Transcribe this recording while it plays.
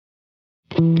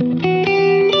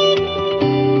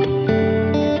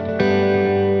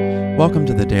Welcome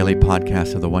to the daily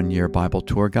podcast of the One Year Bible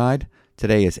Tour Guide.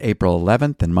 Today is April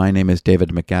 11th, and my name is David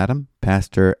MacAdam,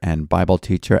 pastor and Bible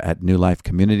teacher at New Life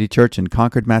Community Church in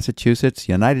Concord, Massachusetts,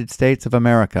 United States of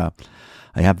America.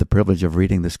 I have the privilege of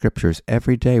reading the Scriptures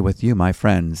every day with you, my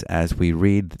friends, as we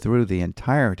read through the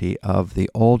entirety of the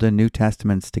Old and New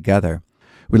Testaments together.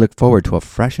 We look forward to a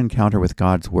fresh encounter with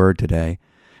God's Word today,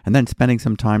 and then spending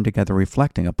some time together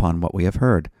reflecting upon what we have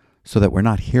heard, so that we're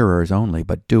not hearers only,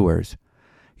 but doers.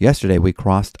 Yesterday, we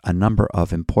crossed a number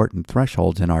of important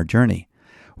thresholds in our journey.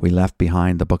 We left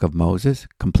behind the book of Moses,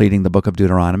 completing the book of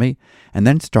Deuteronomy, and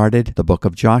then started the book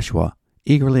of Joshua,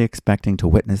 eagerly expecting to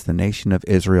witness the nation of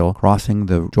Israel crossing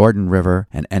the Jordan River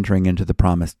and entering into the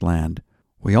Promised Land.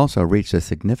 We also reached a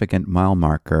significant mile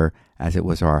marker, as it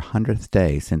was our 100th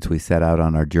day since we set out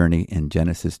on our journey in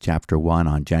Genesis chapter 1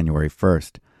 on January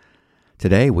 1st.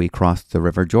 Today, we crossed the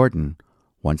River Jordan.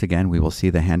 Once again, we will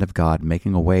see the hand of God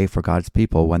making a way for God's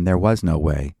people when there was no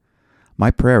way.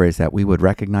 My prayer is that we would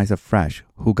recognize afresh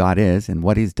who God is and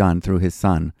what He's done through His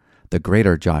Son, the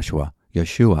greater Joshua,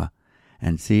 Yeshua,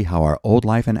 and see how our old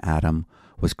life in Adam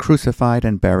was crucified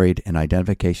and buried in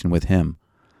identification with Him.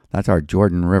 That's our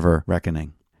Jordan River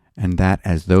reckoning. And that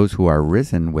as those who are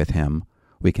risen with Him,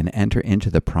 we can enter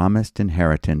into the promised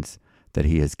inheritance that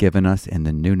He has given us in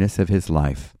the newness of His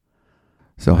life.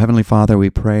 So, Heavenly Father, we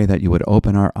pray that you would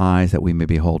open our eyes that we may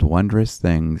behold wondrous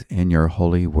things in your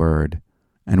holy word.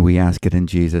 And we ask it in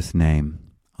Jesus'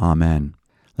 name. Amen.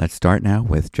 Let's start now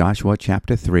with Joshua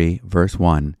chapter 3, verse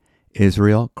 1.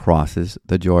 Israel crosses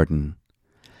the Jordan.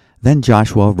 Then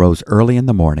Joshua rose early in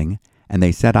the morning, and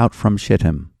they set out from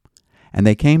Shittim. And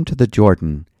they came to the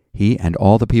Jordan, he and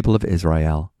all the people of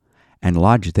Israel, and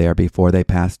lodged there before they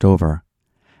passed over.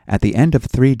 At the end of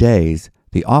 3 days,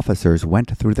 the officers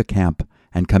went through the camp,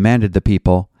 and commanded the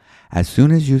people, as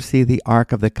soon as you see the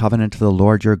ark of the covenant of the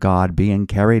Lord your God being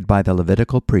carried by the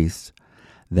Levitical priests,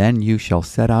 then you shall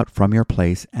set out from your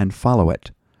place and follow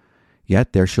it.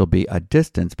 Yet there shall be a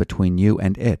distance between you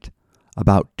and it,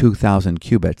 about 2,000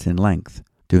 cubits in length.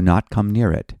 Do not come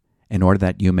near it, in order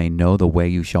that you may know the way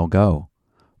you shall go,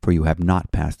 for you have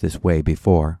not passed this way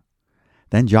before.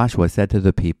 Then Joshua said to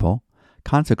the people,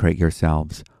 Consecrate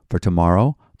yourselves, for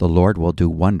tomorrow the Lord will do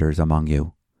wonders among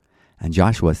you. And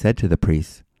Joshua said to the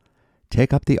priests,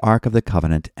 Take up the ark of the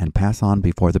covenant and pass on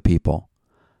before the people.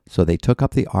 So they took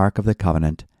up the ark of the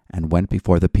covenant and went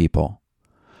before the people.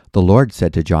 The Lord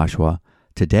said to Joshua,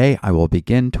 Today I will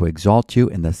begin to exalt you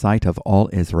in the sight of all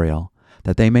Israel,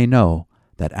 that they may know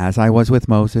that as I was with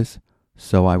Moses,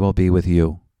 so I will be with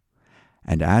you.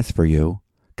 And as for you,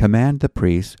 command the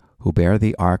priests who bear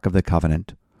the ark of the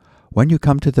covenant, when you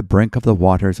come to the brink of the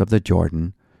waters of the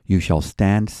Jordan, you shall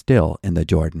stand still in the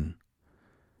Jordan.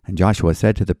 And Joshua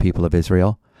said to the people of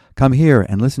Israel, Come here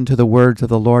and listen to the words of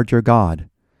the Lord your God.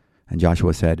 And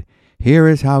Joshua said, Here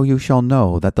is how you shall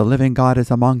know that the living God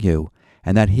is among you,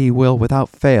 and that He will without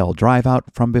fail drive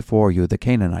out from before you the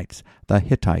Canaanites, the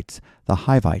Hittites, the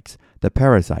Hivites, the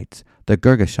Perizzites, the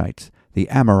Girgashites, the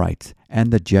Amorites,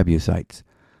 and the Jebusites.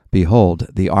 Behold,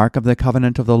 the ark of the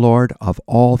covenant of the Lord of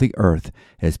all the earth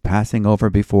is passing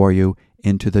over before you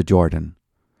into the Jordan.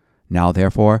 Now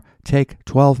therefore take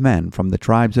 12 men from the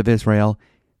tribes of Israel,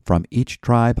 from each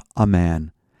tribe a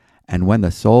man. And when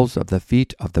the soles of the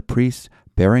feet of the priests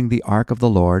bearing the ark of the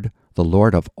Lord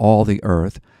of all the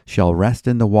earth, shall rest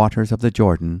in the waters of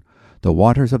the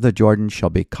waters of the Jordan shall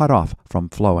be cut off from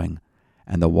flowing,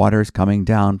 and the waters coming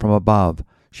down from above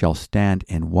shall stand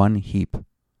in one heap.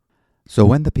 So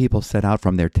when the people set out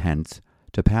from their tents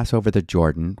to pass over the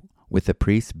Jordan, with the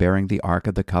priests bearing the ark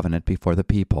of the covenant before the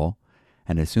people,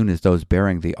 and as soon as those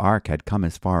bearing the ark had come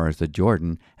as far as the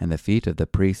Jordan, and the feet of the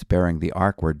priests bearing the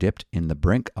ark were dipped in the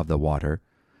brink of the water,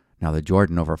 now the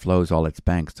Jordan overflows all its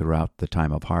banks throughout the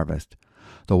time of harvest,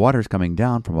 the waters coming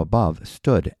down from above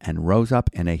stood and rose up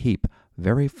in a heap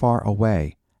very far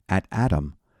away, at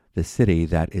Adam, the city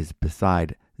that is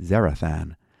beside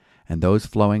Zarethan, and those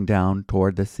flowing down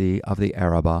toward the sea of the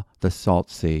Arabah, the salt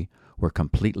sea, were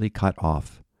completely cut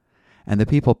off. And the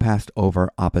people passed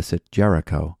over opposite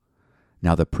Jericho.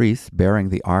 Now the priests bearing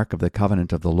the ark of the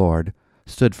covenant of the Lord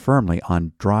stood firmly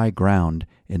on dry ground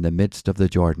in the midst of the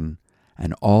Jordan,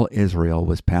 and all Israel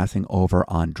was passing over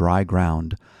on dry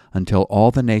ground until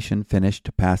all the nation finished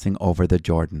passing over the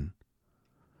Jordan.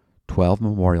 12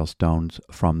 memorial stones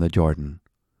from the Jordan.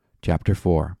 Chapter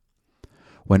 4.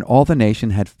 When all the nation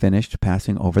had finished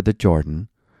passing over the Jordan,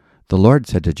 the Lord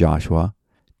said to Joshua,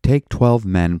 Take 12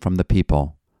 men from the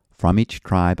people, from each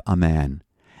tribe a man,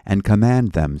 and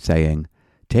command them, saying,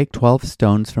 Take 12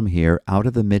 stones from here out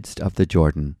of the midst of the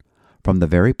Jordan, from the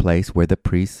very place where the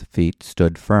priest's feet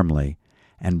stood firmly,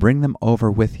 and bring them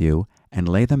over with you, and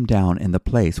lay them down in the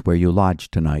place where you lodge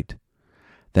tonight."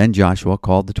 Then Joshua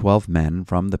called the 12 men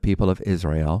from the people of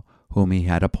Israel, whom he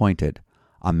had appointed,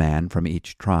 a man from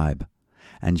each tribe.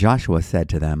 And Joshua said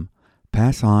to them,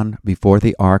 "Pass on before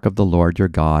the ark of the Lord your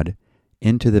God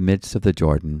into the midst of the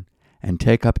Jordan, and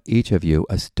take up each of you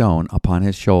a stone upon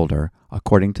his shoulder,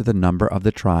 according to the number of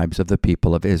the tribes of the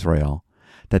people of Israel,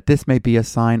 that this may be a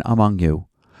sign among you.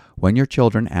 When your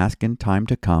children ask in time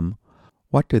to come,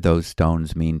 'What do those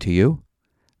stones mean to you?'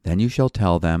 then you shall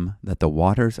tell them that the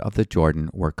waters of the Jordan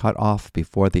were cut off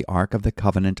before the ark of the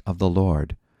covenant of the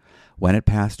Lord. When it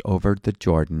passed over the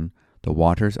Jordan, the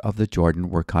waters of the Jordan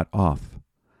were cut off.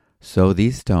 So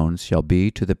these stones shall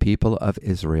be to the people of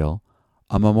Israel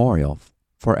a memorial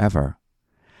forever."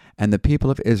 And the people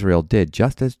of Israel did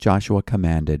just as Joshua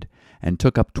commanded, and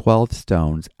took up 12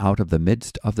 stones out of the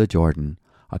midst of the Jordan,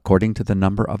 according to the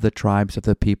number of the tribes of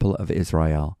the people of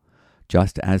Israel,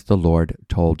 just as the Lord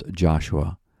told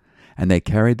Joshua. And they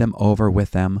carried them over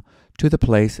with them to the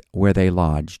place where they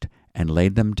lodged, and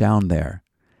laid them down there.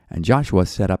 And Joshua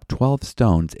set up 12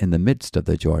 stones in the midst of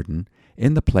the Jordan,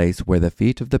 in the place where the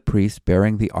feet of the priests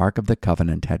bearing the ark of the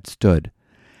covenant had stood.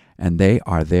 And they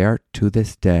are there to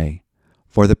this day.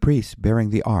 For the priests bearing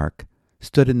the ark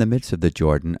stood in the midst of the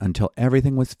Jordan until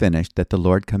everything was finished that the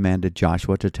Lord commanded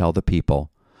Joshua to tell the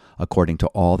people, according to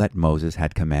all that Moses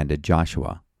had commanded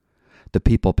Joshua. The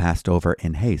people passed over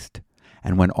in haste,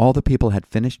 and when all the people had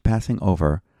finished passing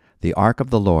over, the ark of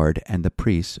the Lord and the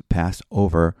priests passed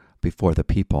over before the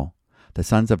people. The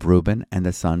sons of Reuben and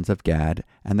the sons of Gad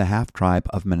and the half-tribe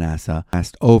of Manasseh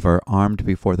passed over armed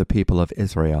before the people of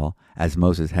Israel, as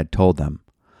Moses had told them.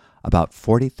 About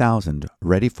 40,000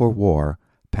 ready for war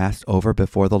passed over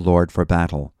before the Lord for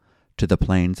battle, to the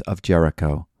plains of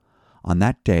Jericho. On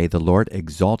that day the Lord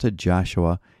exalted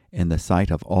Joshua in the sight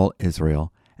of all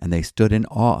Israel, and they stood in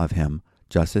awe of him,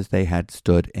 just as they had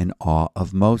stood in awe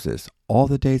of Moses all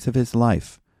the days of his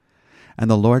life. And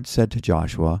the Lord said to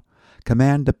Joshua,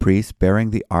 "Command the priests bearing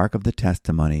the ark of the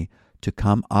testimony to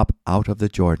come up out of the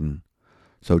Jordan."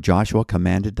 So Joshua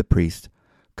commanded the priests,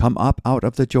 "Come up out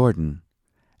of the Jordan."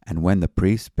 And when the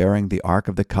priests bearing the ark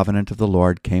of the covenant of the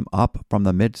Lord came up from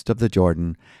the midst of the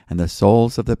Jordan, and the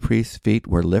soles of the priests' feet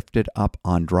were lifted up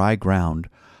on dry ground,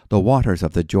 the waters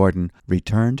of the Jordan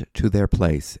returned to their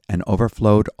place, and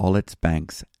overflowed all its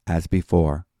banks, as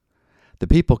before. The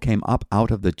people came up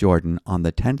out of the Jordan on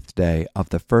the 10th day of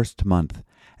the first month,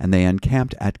 and they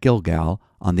encamped at Gilgal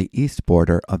on the east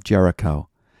border of Jericho.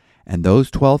 And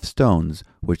those 12 stones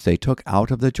which they took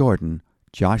out of the Jordan,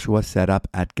 Joshua set up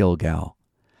at Gilgal.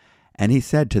 And he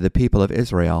said to the people of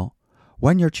Israel,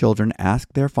 "When your children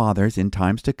ask their fathers in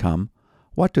times to come,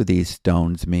 'What do these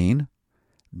stones mean?'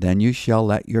 then you shall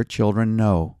let your children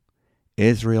know,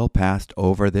 Israel passed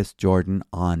over this Jordan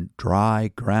on dry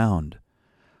ground.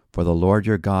 For the Lord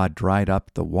your God dried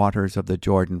up the waters of the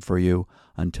Jordan for you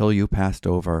until you passed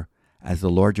over, as the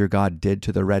Lord your God did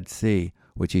to the Red Sea,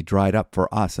 which he dried up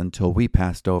for us until we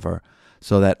passed over,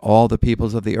 so that all the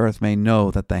peoples of the earth may know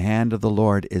that the hand of the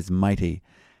Lord is mighty,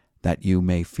 that you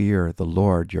may fear the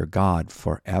Lord your God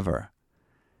forever."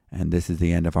 And this is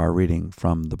the end of our reading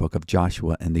from the book of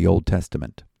Joshua in the Old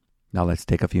Testament. Now let's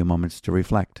take a few moments to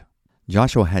reflect.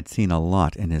 Joshua had seen a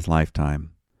lot in his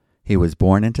lifetime. He was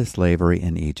born into slavery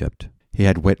in Egypt. He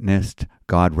had witnessed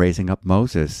God raising up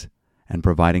Moses and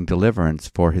providing deliverance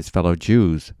for his fellow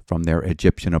Jews from their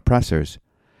Egyptian oppressors.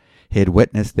 He had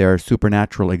witnessed their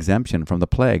supernatural exemption from the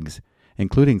plagues,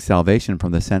 including salvation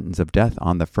from the sentence of death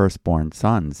on the firstborn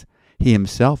sons. He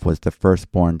himself was the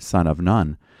firstborn son of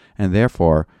none, and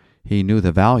therefore he knew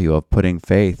the value of putting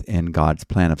faith in God's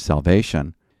plan of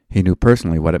salvation. He knew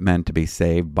personally what it meant to be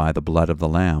saved by the blood of the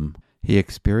Lamb. He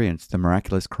experienced the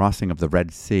miraculous crossing of the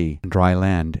Red Sea and dry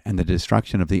land and the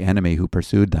destruction of the enemy who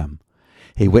pursued them.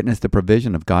 He witnessed the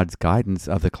provision of God's guidance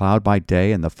of the cloud by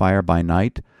day and the fire by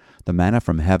night, the manna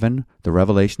from heaven, the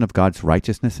revelation of God's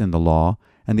righteousness in the law,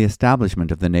 and the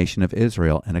establishment of the nation of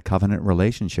Israel in a covenant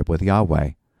relationship with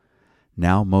Yahweh.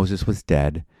 Now Moses was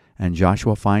dead, and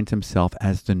Joshua finds himself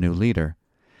as the new leader.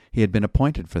 He had been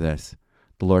appointed for this.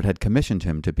 The Lord had commissioned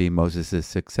him to be Moses'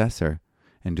 successor,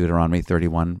 in Deuteronomy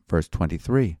 31, verse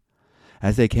 23.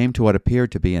 As they came to what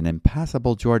appeared to be an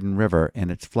impassable Jordan River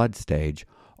in its flood stage,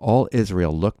 all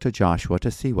Israel looked to Joshua to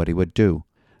see what he would do.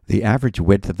 The average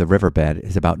width of the riverbed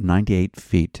is about 98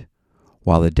 feet,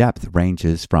 while the depth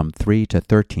ranges from 3 to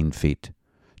 13 feet.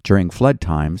 During flood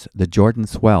times, the Jordan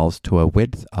swells to a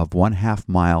width of 1/2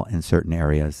 mile in certain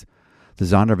areas. The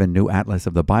Zondervan New Atlas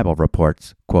of the Bible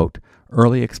reports, quote,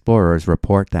 early explorers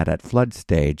report that at flood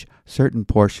stage, certain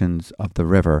portions of the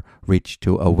river reached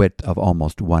to a width of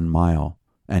almost 1 mile,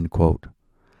 end quote.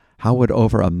 How would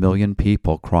over 1 million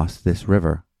people cross this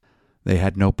river? They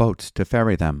had no boats to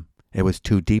ferry them. It was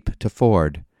too deep to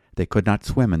ford. They could not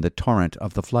swim in the torrent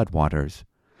of the flood waters.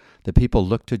 The people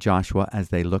looked to Joshua as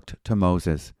they looked to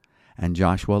Moses, and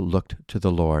Joshua looked to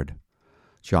the Lord.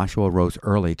 Joshua rose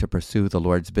early to pursue the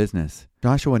Lord's business.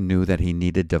 Joshua knew that he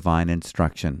needed divine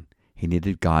instruction. He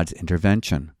needed God's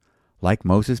intervention. Like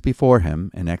Moses before him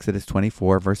in Exodus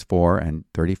 24 verse 4 and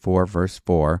 34 verse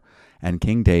 4, and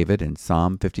King David in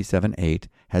Psalm 57:8,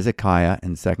 Hezekiah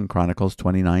in 2 Chronicles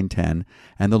 29:10,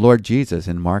 and the Lord Jesus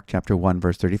in Mark chapter 1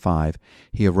 verse 35,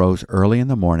 he arose early in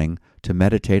the morning to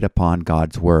meditate upon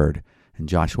God's word in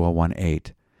Joshua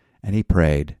 1:8, and he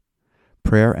prayed.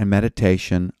 Prayer and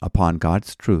meditation upon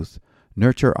God's truth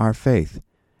nurture our faith,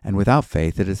 and without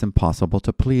faith it is impossible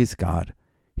to please God.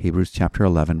 Hebrews chapter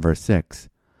 11 verse 6.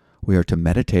 We are to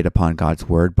meditate upon God's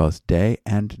word both day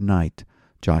and night.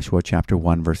 Joshua chapter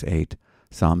 1 verse 8,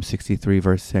 Psalm 63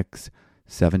 verse 6,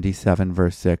 77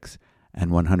 verse 6,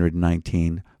 and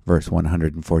 119 verse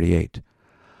 148.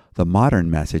 The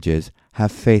modern message is,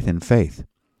 have faith in faith.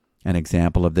 An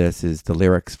example of this is the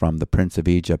lyrics from the Prince of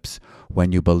Egypt's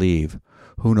When You Believe.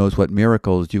 Who knows what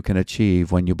miracles you can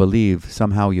achieve when you believe?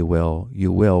 Somehow you will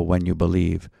when you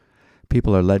believe.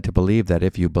 People are led to believe that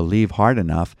if you believe hard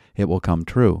enough, it will come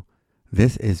true.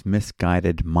 This is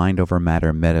misguided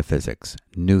mind-over-matter metaphysics,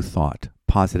 new thought,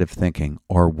 positive thinking,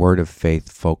 or word of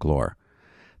faith folklore.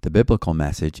 The biblical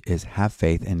message is have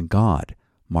faith in God.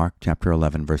 Mark chapter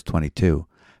 11 verse 22.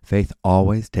 Faith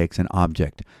always takes an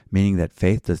object, meaning that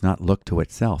faith does not look to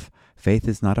itself. Faith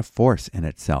is not a force in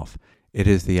itself. It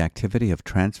is the activity of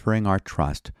transferring our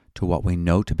trust to what we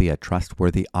know to be a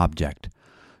trustworthy object.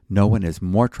 No one is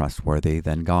more trustworthy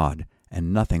than God,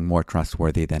 and nothing more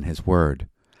trustworthy than His Word.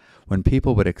 When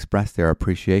people would express their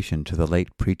appreciation to the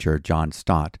late preacher John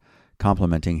Stott,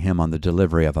 complimenting him on the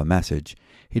delivery of a message,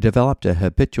 he developed a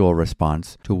habitual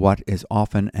response to what is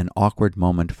often an awkward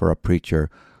moment for a preacher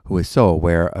who is so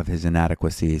aware of his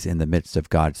inadequacies in the midst of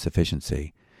God's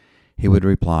sufficiency. He would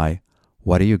reply,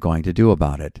 "What are you going to do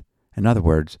about it?" In other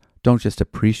words, don't just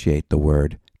appreciate the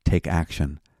word, take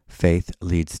action. Faith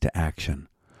leads to action.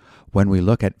 When we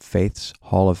look at faith's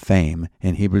Hall of Fame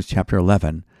in Hebrews chapter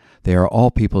 11, they are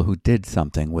all people who did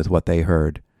something with what they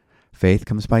heard. Faith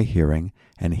comes by hearing,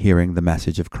 and hearing the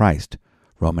message of Christ.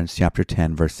 Romans chapter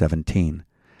 10, verse 17.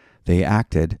 They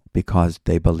acted because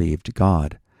they believed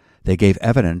God. They gave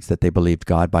evidence that they believed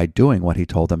God by doing what He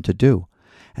told them to do.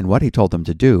 And what He told them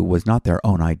to do was not their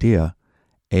own idea.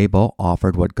 Abel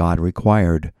offered what God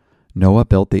required. Noah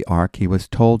built the ark he was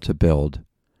told to build.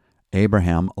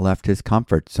 Abraham left his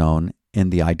comfort zone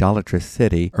in the idolatrous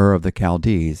city Ur of the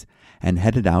Chaldees and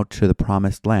headed out to the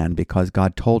promised land because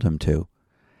God told him to.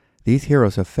 These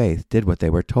heroes of faith did what they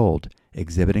were told,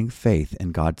 exhibiting faith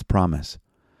in God's promise.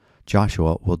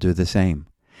 Joshua will do the same.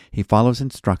 He follows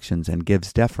instructions and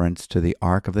gives deference to the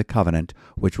Ark of the Covenant,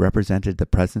 which represented the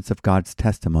presence of God's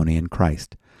testimony in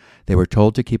Christ. They were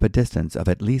told to keep a distance of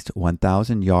at least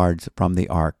 1,000 yards from the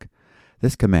ark.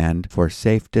 This command for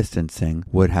safe distancing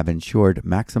would have ensured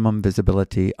maximum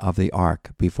visibility of the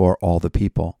ark before all the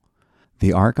people.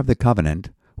 The Ark of the Covenant,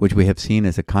 which we have seen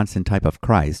as a constant type of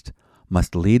Christ,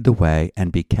 must lead the way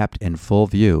and be kept in full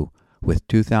view with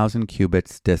 2,000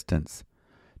 cubits distance.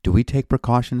 Do we take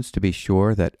precautions to be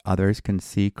sure that others can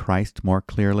see Christ more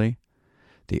clearly?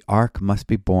 The ark must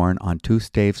be borne on 2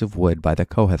 staves of wood by the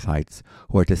Kohathites,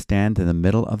 who are to stand in the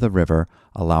middle of the river,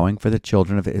 allowing for the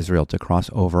children of Israel to cross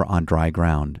over on dry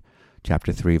ground.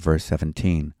 Chapter 3, verse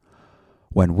 17.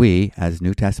 When we, as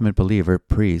New Testament believer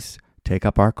priests, take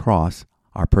up our cross,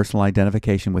 our personal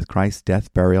identification with Christ's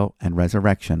death, burial, and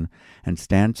resurrection, and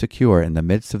stand secure in the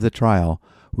midst of the trial,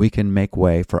 we can make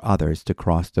way for others to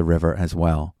cross the river as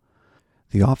well.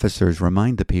 The officers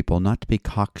remind the people not to be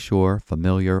cocksure,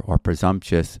 familiar, or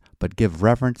presumptuous, but give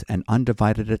reverence and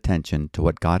undivided attention to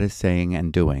what God is saying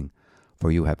and doing, for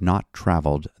you have not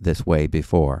traveled this way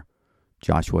before.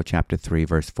 Joshua chapter 3,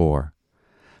 verse 4.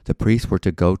 The priests were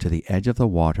to go to the edge of the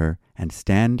water and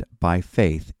stand by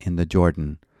faith in the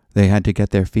Jordan. They had to get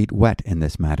their feet wet in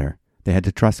this matter. They had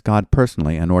to trust God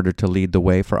personally in order to lead the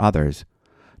way for others.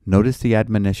 Notice the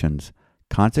admonitions.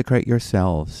 Consecrate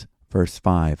yourselves. Verse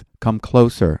 5. Come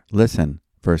closer, listen.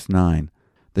 Verse 9.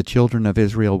 The children of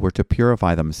Israel were to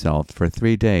purify themselves for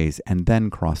 3 days and then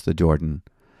cross the Jordan.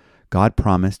 God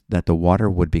promised that the water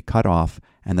would be cut off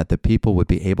and that the people would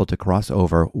be able to cross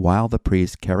over while the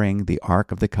priests carrying the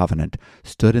Ark of the Covenant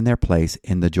stood in their place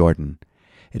in the Jordan.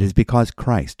 It is because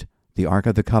Christ, the Ark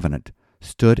of the Covenant,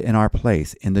 stood in our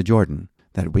place in the Jordan,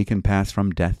 that we can pass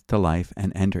from death to life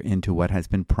and enter into what has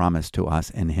been promised to us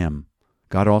in him.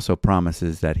 God also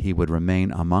promises that he would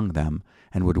remain among them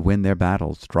and would win their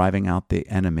battles, driving out the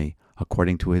enemy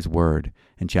according to his word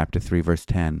in chapter 3, verse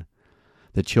 10.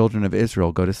 The children of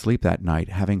Israel go to sleep that night,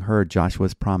 having heard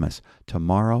Joshua's promise,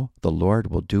 "Tomorrow the Lord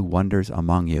will do wonders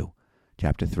among you."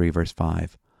 Chapter 3, verse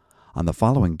 5. On the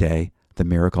following day, the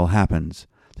miracle happens.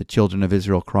 The children of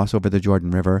Israel cross over the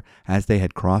Jordan River as they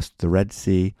had crossed the Red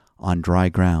Sea on dry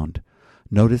ground.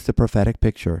 Notice the prophetic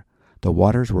picture. The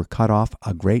waters were cut off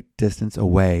a great distance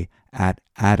away at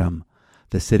Adam,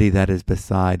 the city that is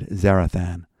beside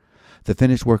Zarethan. The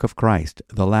finished work of Christ,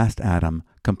 the last Adam,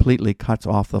 completely cuts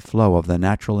off the flow of the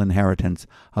natural inheritance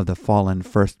of the fallen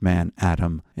first man,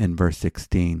 Adam, in verse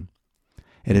 16.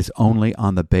 It is only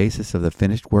on the basis of the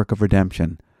finished work of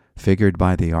redemption, figured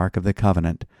by the Ark of the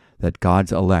Covenant, that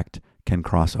God's elect can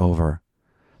cross over.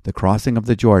 The crossing of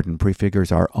the Jordan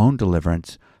prefigures our own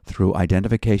deliverance through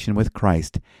identification with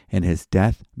Christ in his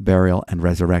death, burial, and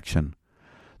resurrection.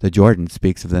 The Jordan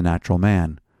speaks of the natural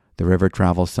man. The river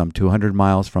travels some 200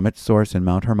 miles from its source in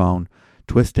Mount Hermon,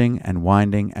 twisting and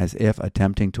winding as if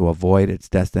attempting to avoid its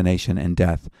destination in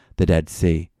death, the Dead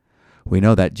Sea. We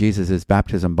know that Jesus'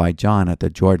 baptism by John at the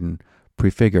Jordan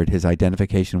prefigured his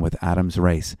identification with Adam's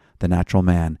race, the natural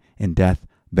man, in death,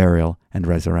 burial, and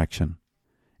resurrection.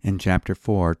 In chapter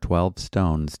 4, 12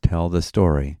 stones tell the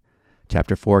story.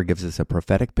 Chapter 4 gives us a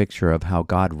prophetic picture of how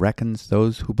God reckons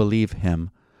those who believe him,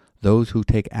 those who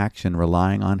take action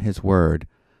relying on his word.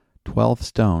 12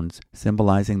 stones,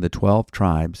 symbolizing the 12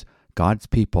 tribes, God's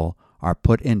people, are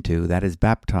put into, that is,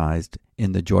 baptized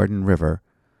in the Jordan River,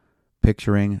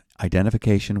 picturing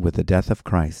identification with the death of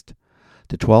Christ.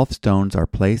 The 12 stones are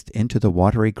placed into the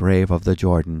watery grave of the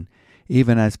Jordan,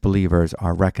 even as believers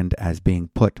are reckoned as being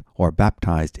put or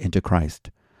baptized into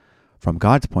Christ. From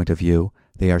God's point of view,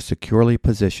 they are securely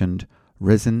positioned,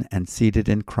 risen and seated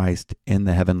in Christ in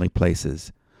the heavenly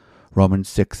places. Romans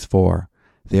 6:4.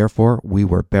 Therefore we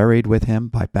were buried with him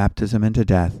by baptism into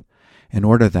death, in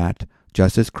order that,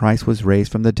 just as Christ was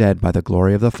raised from the dead by the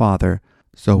glory of the Father,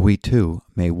 so we too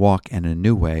may walk in a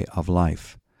new way of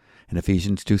life. In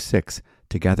Ephesians 2:6,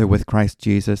 together with Christ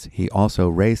Jesus, he also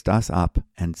raised us up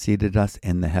and seated us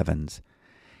in the heavens.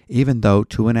 Even though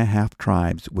 2.5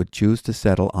 tribes would choose to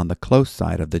settle on the close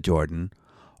side of the Jordan,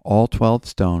 all 12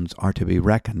 stones are to be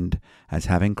reckoned as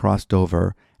having crossed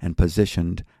over and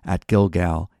positioned at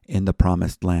Gilgal in the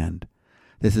promised land.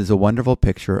 This is a wonderful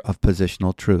picture of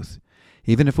positional truth.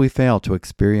 Even if we fail to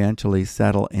experientially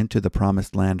settle into the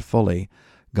promised land fully,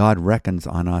 God reckons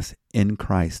on us in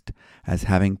Christ as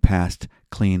having passed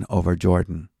clean over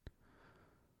Jordan.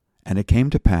 And it came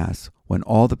to pass, when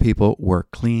all the people were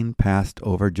clean passed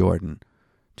over Jordan,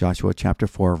 Joshua chapter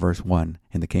 4, verse 1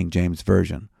 in the King James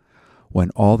Version, when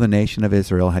all the nation of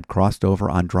Israel had crossed over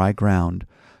on dry ground,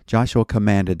 Joshua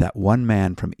commanded that one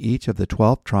man from each of the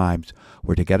 12 tribes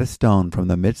were to get a stone from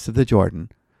the midst of the Jordan,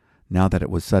 now that it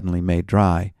was suddenly made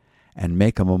dry, and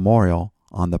make a memorial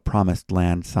on the promised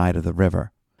land side of the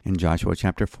river. In Joshua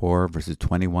chapter 4, verses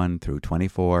 21 through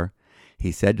 24,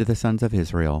 he said to the sons of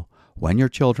Israel, "When your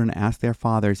children ask their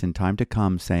fathers in time to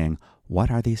come, saying,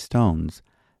 'What are these stones?'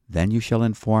 then you shall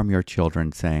inform your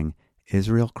children, saying,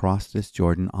 'Israel crossed this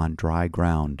Jordan on dry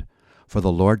ground. For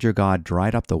the Lord your God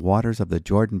dried up the waters of the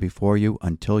Jordan before you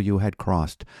until you had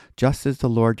crossed, just as the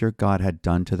Lord your God had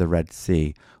done to the Red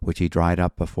Sea, which he dried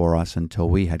up before us until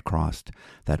we had crossed,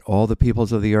 that all the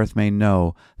peoples of the earth may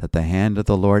know that the hand of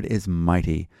the Lord is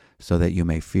mighty, so that you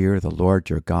may fear the Lord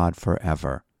your God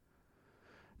forever.'"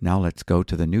 Now let's go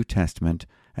to the New Testament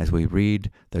as we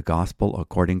read the Gospel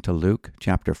according to Luke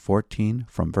chapter 14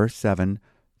 from verse 7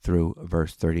 through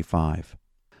verse 35.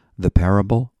 The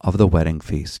Parable of the Wedding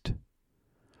Feast.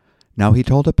 Now he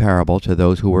told a parable to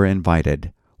those who were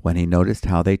invited, when he noticed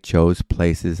how they chose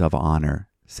places of honor,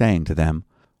 saying to them,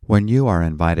 "When you are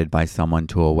invited by someone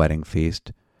to a wedding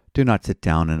feast, do not sit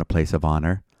down in a place of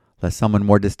honor, lest someone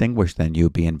more distinguished than you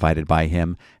be invited by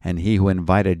him, and he who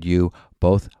invited you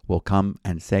both will come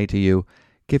and say to you,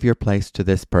 'Give your place to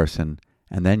this person,'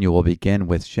 and then you will begin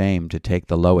with shame to take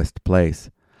the lowest place.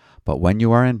 But when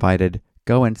you are invited,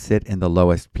 go and sit in the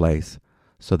lowest place,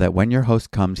 so that when your host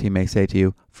comes he may say to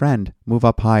you, 'Friend, move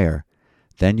up higher.'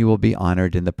 Then you will be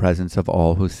honored in the presence of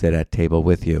all who sit at table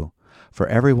with you. For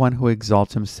everyone who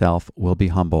exalts himself will be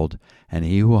humbled, and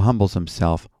he who humbles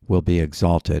himself will be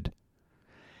exalted."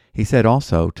 He said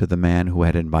also to the man who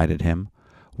had invited him,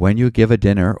 "When you give a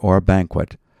dinner or a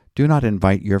banquet, do not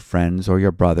invite your friends or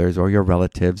your brothers or your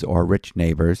relatives or rich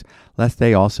neighbors, lest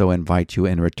they also invite you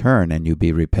in return and you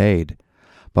be repaid.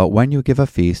 But when you give a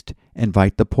feast,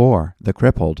 invite the poor, the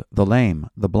crippled, the lame,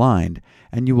 the blind,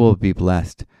 and you will be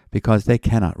blessed, because they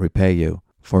cannot repay you,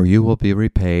 for you will be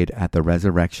repaid at the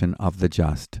resurrection of the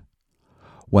just."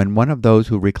 When one of those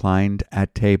who reclined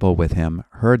at table with him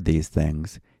heard these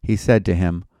things, he said to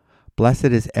him, "Blessed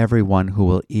is every one who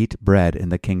will eat bread in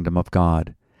the kingdom of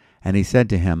God." And he said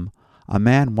to him, "A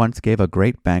man once gave a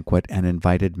great banquet and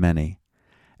invited many.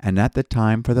 And at the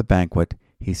time for the banquet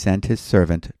he sent his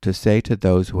servant to say to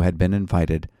those who had been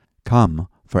invited, 'Come,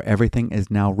 for everything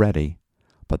is now ready.'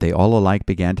 But they all alike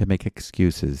began to make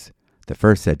excuses. The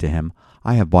first said to him,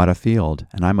 'I have bought a field,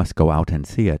 and I must go out and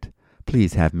see it.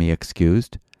 Please have me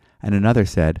excused.' And another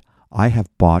said, 'I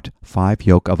have bought 5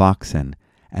 yoke of oxen,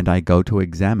 and I go to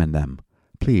examine them.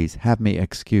 Please have me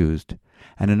excused.'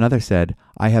 And another said,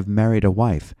 'I have married a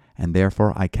wife, and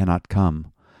therefore I cannot come.'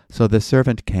 So the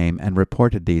servant came and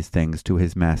reported these things to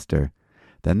his master.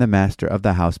 Then the master of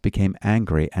the house became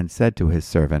angry and said to his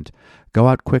servant, 'Go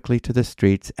out quickly to the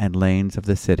streets and lanes of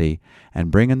the city, and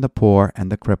bring in the poor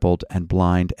and the crippled and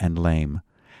blind and lame.'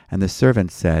 And the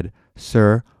servant said,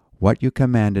 'Sir, what you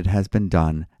commanded has been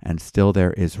done, and still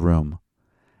there is room.'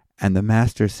 And the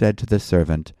master said to the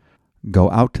servant, 'Go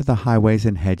out to the highways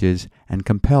and hedges, and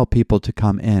compel people to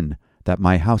come in, that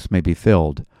my house may be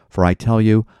filled. For I tell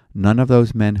you, none of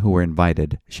those men who were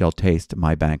invited shall taste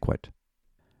my banquet.'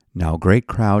 Now great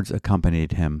crowds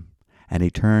accompanied him, and he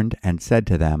turned and said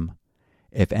to them,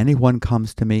 'If anyone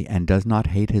comes to me and does not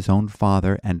hate his own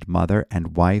father and mother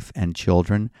and wife and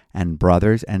children and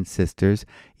brothers and sisters,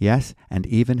 yes, and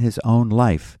even his own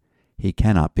life, he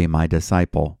cannot be my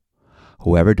disciple.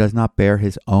 Whoever does not bear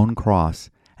his own cross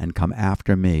and come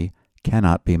after me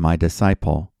cannot be my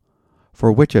disciple.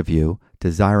 For which of you,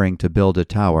 desiring to build a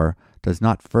tower, does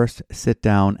not first sit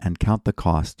down and count the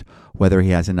cost, whether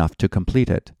he has enough to complete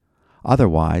it?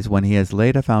 Otherwise, when he has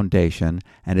laid a foundation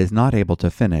and is not able to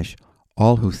finish,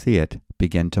 all who see it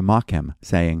begin to mock him,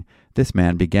 saying, 'This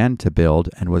man began to build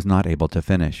and was not able to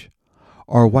finish.'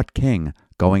 Or what king,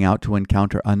 going out to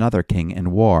encounter another king in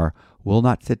war, will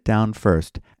not sit down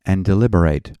first and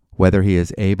deliberate whether he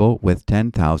is able with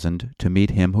 10,000 to meet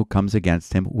him who comes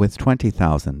against him with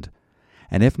 20,000?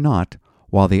 And if not,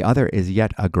 while the other is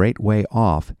yet a great way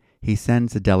off, he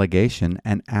sends a delegation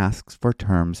and asks for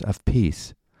terms of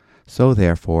peace. So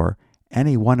therefore,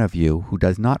 any one of you who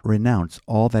does not renounce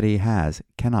all that he has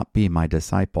cannot be my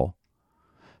disciple.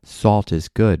 Salt is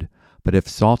good, but if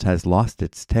salt has lost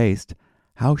its taste,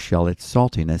 how shall its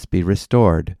saltiness be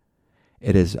restored?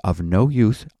 It is of no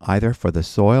use either for the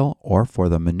soil or for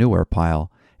the manure pile.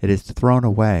 It is thrown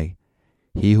away.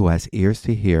 He who has ears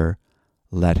to hear,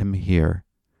 let him hear."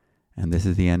 And this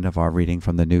is the end of our reading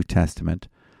from the New Testament,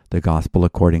 the Gospel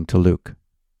according to Luke.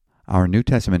 Our New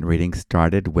Testament reading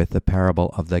started with the parable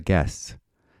of the guests.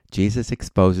 Jesus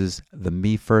exposes the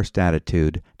me-first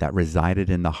attitude that resided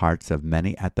in the hearts of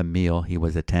many at the meal he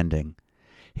was attending.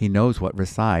 He knows what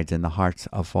resides in the hearts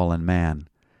of fallen man.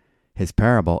 His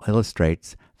parable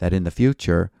illustrates that in the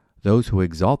future, those who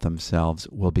exalt themselves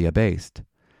will be abased.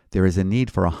 There is a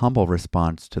need for a humble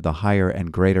response to the higher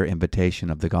and greater invitation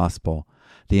of the gospel,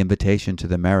 the invitation to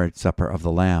the marriage supper of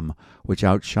the Lamb, which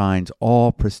outshines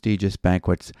all prestigious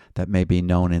banquets that may be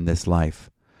known in this life.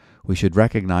 We should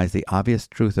recognize the obvious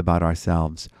truth about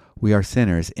ourselves. We are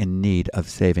sinners in need of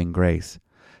saving grace.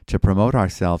 To promote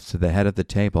ourselves to the head of the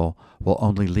table will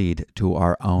only lead to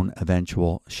our own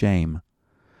eventual shame.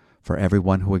 For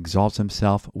everyone who exalts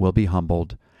himself will be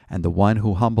humbled, and the one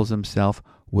who humbles himself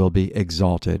will be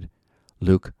exalted.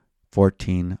 Luke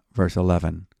 14, verse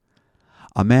 11.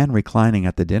 A man reclining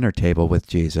at the dinner table with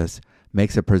Jesus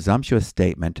makes a presumptuous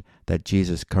statement that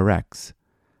Jesus corrects.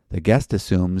 The guest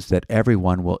assumes that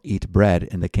everyone will eat bread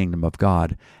in the kingdom of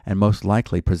God, and most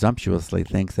likely presumptuously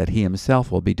thinks that he himself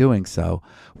will be doing so,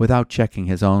 without checking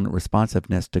his own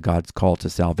responsiveness to God's call to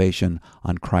salvation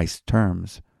on Christ's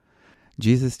terms.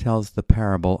 Jesus tells the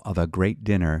parable of a great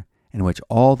dinner in which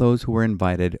all those who were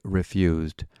invited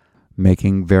refused,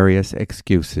 making various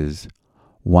excuses.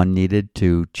 One needed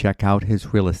to check out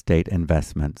his real estate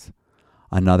investments.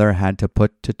 Another had to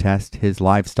put to test his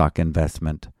livestock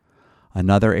investment.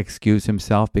 Another excused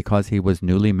himself because he was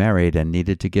newly married and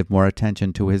needed to give more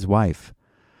attention to his wife.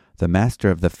 The master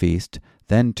of the feast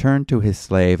then turned to his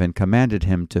slave and commanded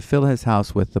him to fill his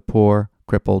house with the poor,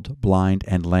 crippled, blind,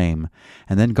 and lame,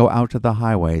 and then go out to the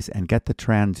highways and get the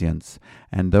transients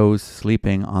and those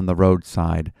sleeping on the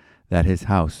roadside, that his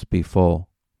house be full.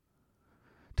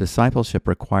 Discipleship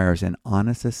requires an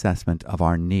honest assessment of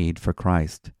our need for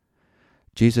Christ.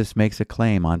 Jesus makes a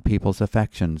claim on people's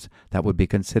affections that would be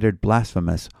considered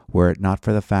blasphemous were it not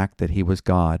for the fact that he was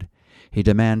God. He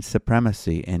demands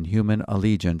supremacy in human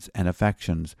allegiance and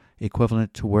affections,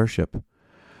 equivalent to worship.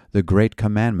 The great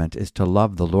commandment is to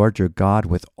love the Lord your God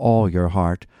with all your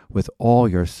heart, with all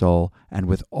your soul, and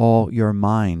with all your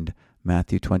mind.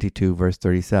 Matthew 22, verse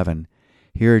 37.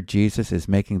 Here Jesus is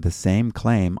making the same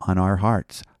claim on our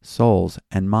hearts, souls,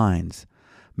 and minds.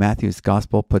 Matthew's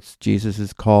Gospel puts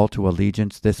Jesus' call to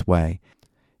allegiance this way: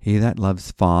 He that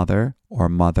loves father or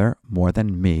mother more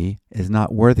than me is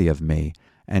not worthy of me,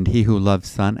 and he who loves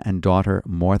son and daughter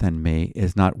more than me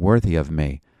is not worthy of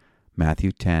me.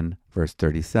 Matthew 10, verse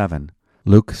 37.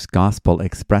 Luke's Gospel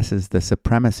expresses the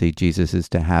supremacy Jesus is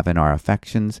to have in our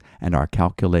affections and our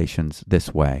calculations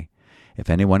this way: If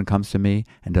anyone comes to me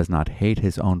and does not hate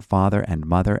his own father and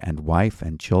mother and wife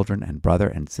and children and brother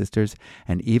and sisters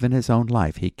and even his own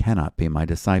life, he cannot be my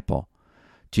disciple.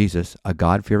 Jesus, a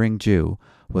God-fearing Jew,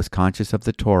 was conscious of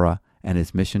the Torah and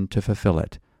his mission to fulfill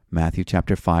it. Matthew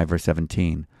chapter 5, verse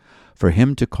 17. For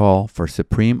him to call for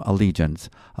supreme allegiance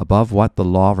above what the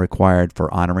law required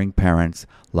for honoring parents,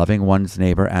 loving one's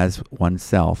neighbor as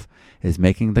oneself, is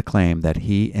making the claim that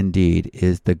he indeed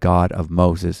is the God of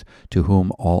Moses, to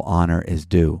whom all honor is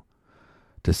due.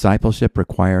 Discipleship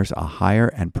requires a higher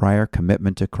and prior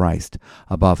commitment to Christ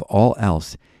above all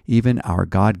else, even our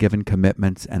God-given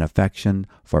commitments and affection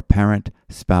for parent,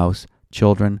 spouse,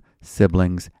 children,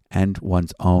 siblings, and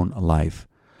one's own life.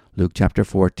 Luke chapter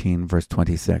 14, verse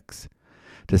 26.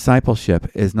 Discipleship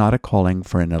is not a calling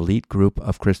for an elite group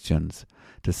of Christians.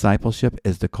 Discipleship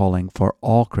is the calling for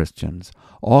all Christians.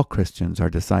 All Christians are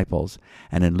disciples.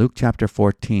 And in Luke chapter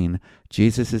 14,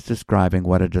 Jesus is describing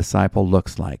what a disciple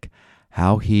looks like,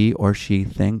 how he or she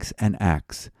thinks and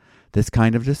acts. This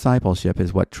kind of discipleship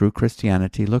is what true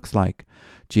Christianity looks like.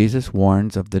 Jesus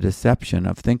warns of the deception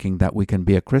of thinking that we can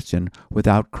be a Christian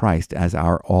without Christ as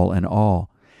our all in all.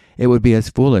 It would be as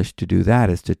foolish to do that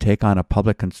as to take on a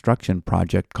public construction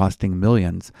project costing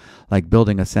millions, like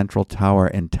building a central tower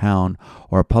in town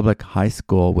or a public high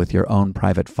school with your own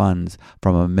private funds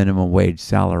from a minimum wage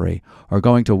salary, or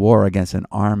going to war against an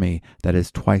army that is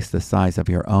twice the size of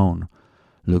your own.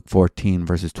 Luke 14,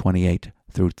 verses 28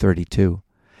 through 32.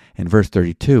 In verse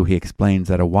 32, he explains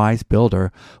that a wise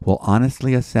builder will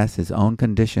honestly assess his own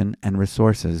condition and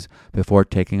resources before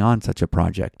taking on such a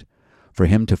project. For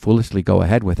him to foolishly go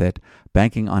ahead with it,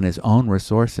 banking on his own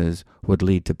resources, would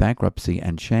lead to bankruptcy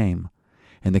and shame.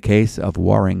 In the case of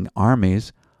warring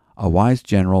armies, a wise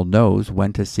general knows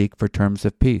when to seek for terms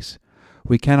of peace.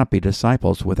 We cannot be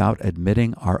disciples without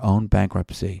admitting our own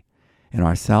bankruptcy. In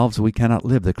ourselves we cannot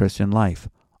live the Christian life.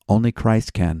 Only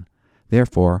Christ can.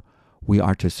 Therefore, we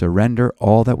are to surrender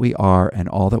all that we are and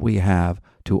all that we have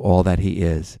to all that he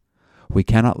is. We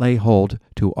cannot lay hold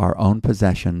to our own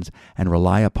possessions and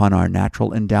rely upon our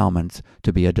natural endowments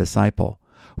to be a disciple.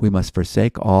 We must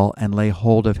forsake all and lay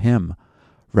hold of him,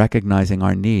 recognizing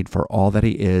our need for all that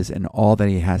he is and all that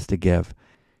he has to give.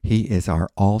 He is our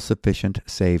all-sufficient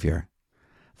Savior.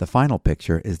 The final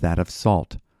picture is that of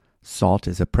salt. Salt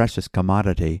is a precious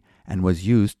commodity and was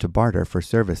used to barter for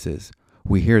services.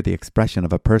 We hear the expression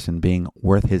of a person being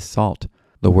worth his salt.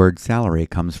 The word salary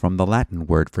comes from the Latin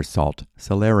word for salt,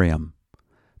 salarium.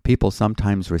 People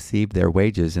sometimes receive their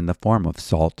wages in the form of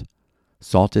salt.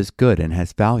 Salt is good and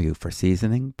has value for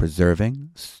seasoning,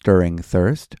 preserving, stirring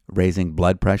thirst, raising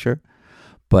blood pressure.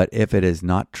 But if it is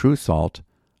not true salt,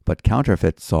 but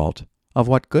counterfeit salt, of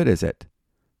what good is it?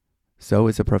 So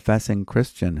is a professing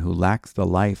Christian who lacks the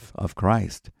life of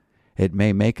Christ. It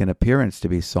may make an appearance to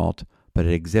be salt, but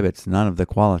it exhibits none of the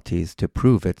qualities to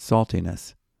prove its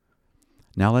saltiness.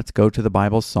 Now let's go to the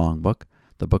Bible's songbook,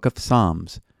 the book of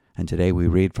Psalms, and today we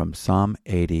read from Psalm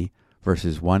 80,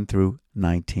 verses 1 through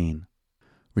 19.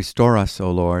 Restore us,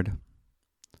 O Lord,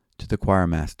 to the choir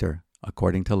master,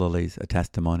 according to Lilies, a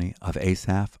testimony of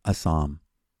Asaph, a psalm.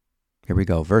 Here we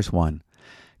go, verse 1.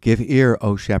 Give ear,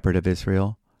 O shepherd of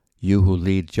Israel, you who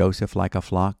lead Joseph like a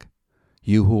flock,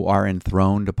 you who are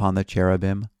enthroned upon the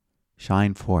cherubim,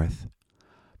 shine forth.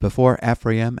 Before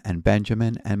Ephraim and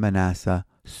Benjamin and Manasseh,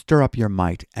 stir up your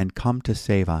might and come to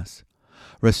save us.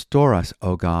 Restore us,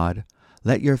 O God.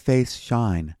 Let your face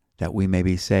shine, that we may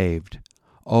be saved.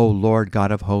 O Lord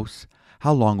God of hosts,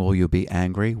 how long will you be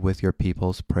angry with your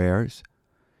people's prayers?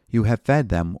 You have fed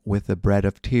them with the bread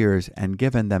of tears and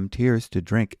given them tears to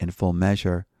drink in full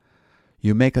measure.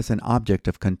 You make us an object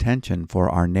of contention for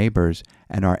our neighbors,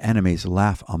 and our enemies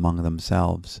laugh among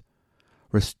themselves.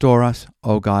 Restore us,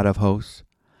 O God of hosts.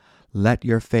 Let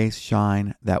your face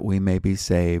shine, that we may be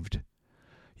saved.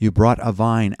 You brought a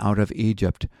vine out of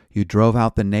Egypt. You drove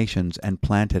out the nations and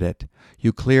planted it.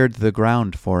 You cleared the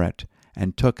ground for it,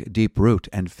 and took deep root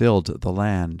and filled the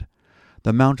land.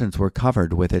 The mountains were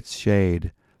covered with its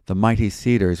shade. the mighty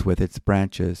cedars with its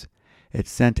branches. It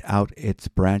sent out its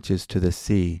branches to the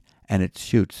sea, and its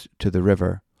shoots to the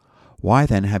river. Why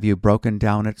then have you broken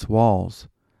down its walls,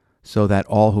 so that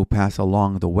all who pass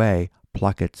along the way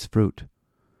pluck its fruit?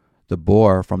 The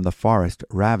boar from the forest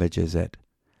ravages it,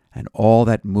 and all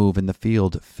that move in the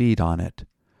field feed on it.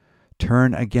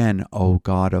 Turn again, O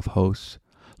God of hosts.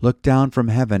 Look down from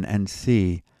heaven and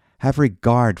see. Have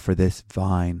regard for this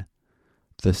vine,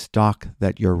 the stock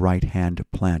that your right hand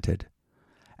planted,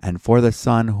 and for the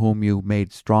son whom you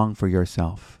made strong for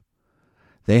yourself.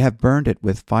 They have burned it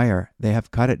with fire, they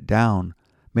have cut it down.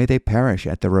 May they perish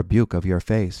at the rebuke of your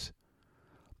face.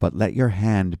 But let your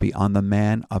hand be on the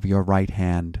man of your right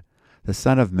hand, the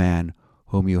Son of Man,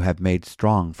 whom you have made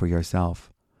strong for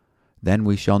yourself. Then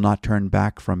we shall not turn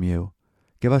back from you.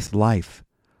 Give us life.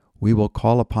 We will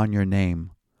call upon your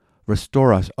name.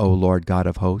 Restore us, O Lord God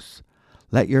of hosts.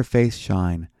 Let your face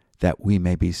shine, that we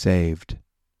may be saved.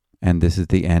 And this is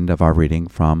the end of our reading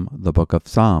from the book of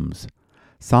Psalms.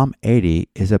 Psalm 80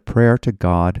 is a prayer to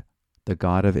God, the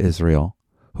God of Israel,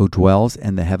 who dwells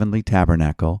in the heavenly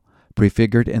tabernacle,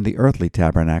 prefigured in the earthly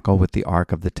tabernacle with the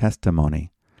ark of the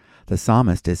testimony. The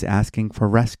psalmist is asking for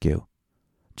rescue.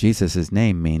 Jesus'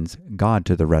 name means God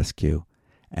to the rescue,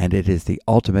 and it is the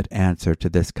ultimate answer to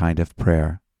this kind of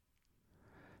prayer.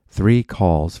 3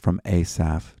 calls from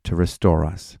Asaph to restore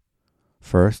us.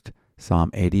 First, Psalm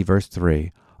 80 verse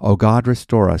 3, O God,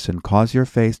 restore us and cause your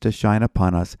face to shine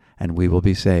upon us, and we will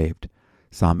be saved.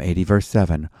 Psalm 80 verse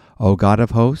 7, O God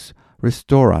of hosts,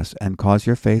 restore us and cause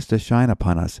your face to shine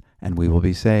upon us, and we will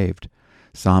be saved.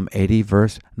 Psalm 80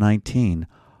 verse 19,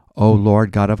 O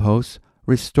Lord God of hosts,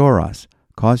 restore us,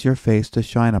 cause your face to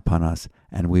shine upon us,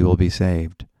 and we will be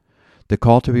saved. The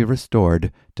call to be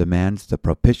restored demands the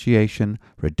propitiation,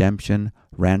 redemption,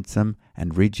 ransom,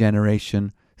 and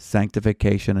regeneration,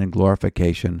 sanctification, and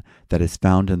glorification that is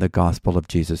found in the gospel of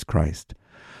Jesus Christ.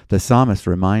 The psalmist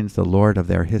reminds the Lord of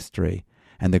their history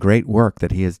and the great work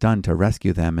that he has done to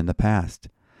rescue them in the past.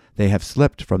 They have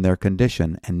slipped from their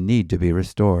condition and need to be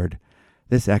restored.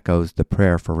 This echoes the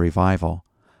prayer for revival.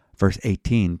 Verse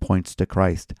 18 points to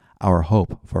Christ, our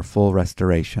hope for full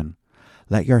restoration.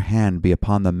 Let your hand be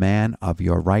upon the man of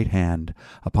your right hand,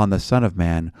 upon the Son of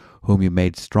Man, whom you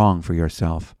made strong for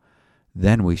yourself.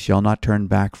 Then we shall not turn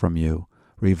back from you.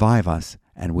 Revive us,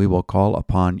 and we will call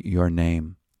upon your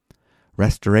name.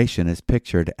 Restoration is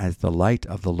pictured as the light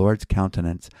of the Lord's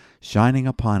countenance shining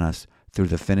upon us through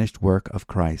the finished work of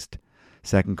Christ.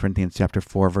 2 Corinthians chapter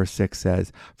 4, verse 6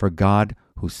 says, For God,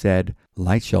 who said,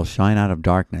 Light shall shine out of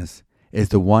darkness, is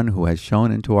the one who has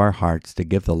shone into our hearts to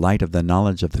give the light of the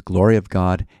knowledge of the glory of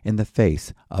God in the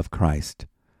face of Christ.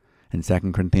 In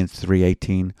 2 Corinthians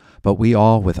 3:18, But we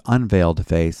all with unveiled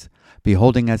face,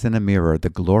 beholding as in a mirror the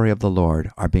glory of the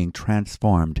Lord, are being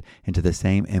transformed into the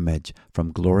same image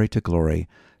from glory to glory,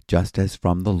 just as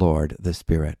from the Lord the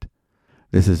Spirit.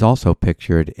 This is also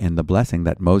pictured in the blessing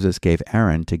that Moses gave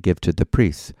Aaron to give to the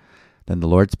priests. Then the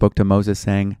Lord spoke to Moses,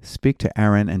 saying, Speak to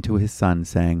Aaron and to his sons,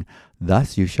 saying,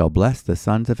 Thus you shall bless the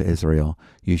sons of Israel.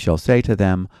 You shall say to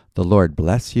them, The Lord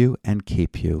bless you and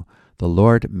keep you. The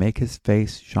Lord make his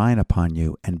face shine upon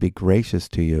you and be gracious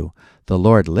to you. The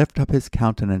Lord lift up his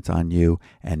countenance on you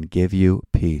and give you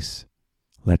peace.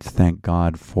 Let's thank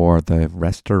God for the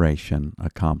restoration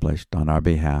accomplished on our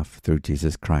behalf through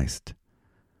Jesus Christ.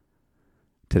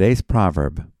 Today's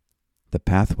proverb, the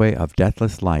pathway of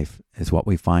deathless life is what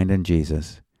we find in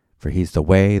Jesus, for he's the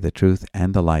way, the truth,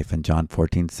 and the life in John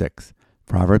 14:6.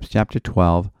 Proverbs chapter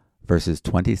 12, verses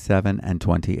 27 and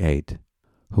 28.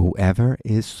 Whoever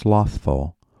is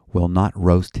slothful will not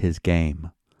roast his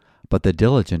game, but the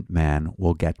diligent man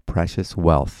will get precious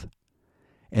wealth.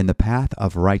 In the path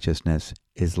of righteousness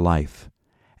is life,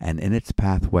 and in its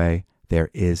pathway there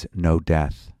is no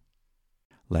death.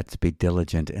 Let's be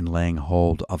diligent in laying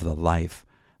hold of the life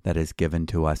that is given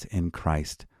to us in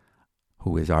Christ,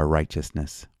 who is our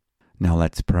righteousness. Now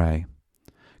let's pray.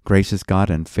 Gracious God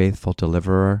and faithful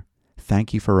deliverer,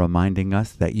 thank you for reminding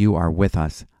us that you are with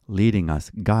us, leading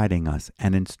us, guiding us,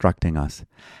 and instructing us.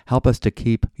 Help us to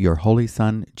keep your Holy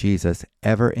Son, Jesus,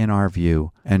 ever in our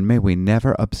view, and may we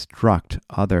never obstruct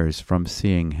others from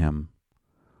seeing him.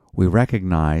 We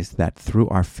recognize that through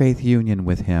our faith union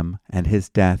with him and his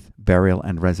death, burial,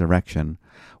 and resurrection,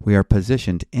 we are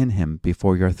positioned in him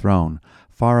before your throne,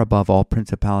 far above all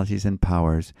principalities and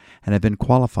powers, and have been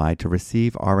qualified to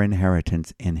receive our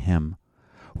inheritance in him.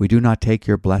 We do not take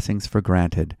your blessings for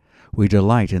granted. We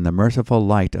delight in the merciful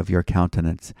light of your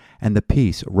countenance and the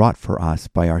peace wrought for us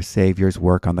by our Savior's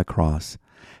work on the cross.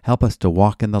 Help us to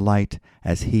walk in the light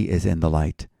as he is in the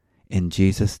light. In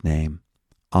Jesus' name,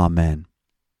 amen.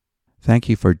 Thank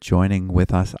you for joining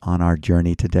with us on our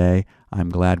journey today. I'm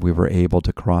glad we were able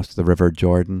to cross the River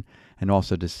Jordan and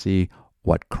also to see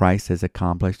what Christ has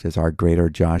accomplished as our greater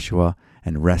Joshua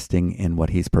and resting in what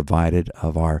he's provided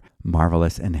of our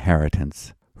marvelous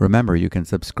inheritance. Remember, you can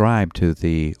subscribe to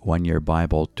the One Year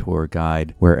Bible Tour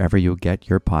Guide wherever you get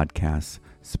your podcasts: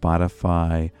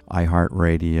 Spotify,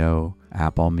 iHeartRadio,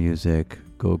 Apple Music,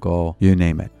 Google, you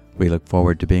name it. We look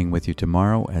forward to being with you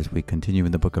tomorrow as we continue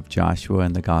in the book of Joshua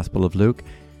and the Gospel of Luke.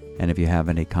 And if you have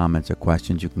any comments or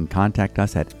questions, you can contact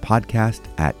us at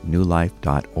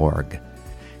podcast@newlife.org.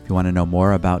 If you want to know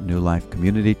more about New Life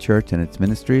Community Church and its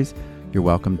ministries, you're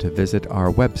welcome to visit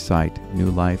our website,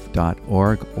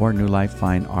 newlife.org or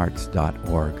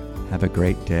newlifefinearts.org. Have a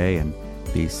great day and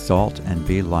be salt and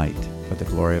be light for the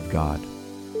glory of God.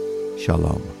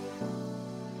 Shalom.